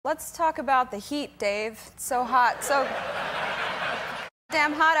Let's talk about the heat, Dave. It's so hot, so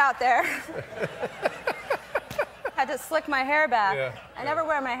damn hot out there. Had to slick my hair back. Yeah, I never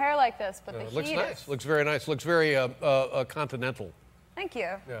wear my hair like this, but the heat looks nice. is... Looks very nice. Looks very continental. Thank you.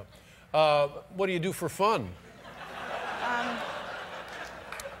 Yeah. What do you do for fun?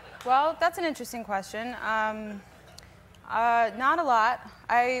 Well, that's an interesting question. Not a lot.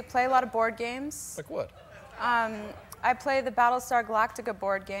 I play a lot of board games. Like what? I play the Battlestar Galactica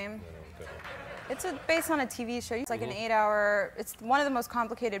board game. It's based on a TV show. It's like an 8-hour... It's one of the most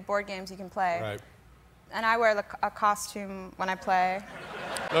complicated board games you can play. Right. And I wear a costume when I play.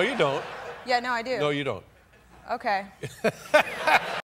 No, you don't. Yeah, no, I do. No, you don't. Okay.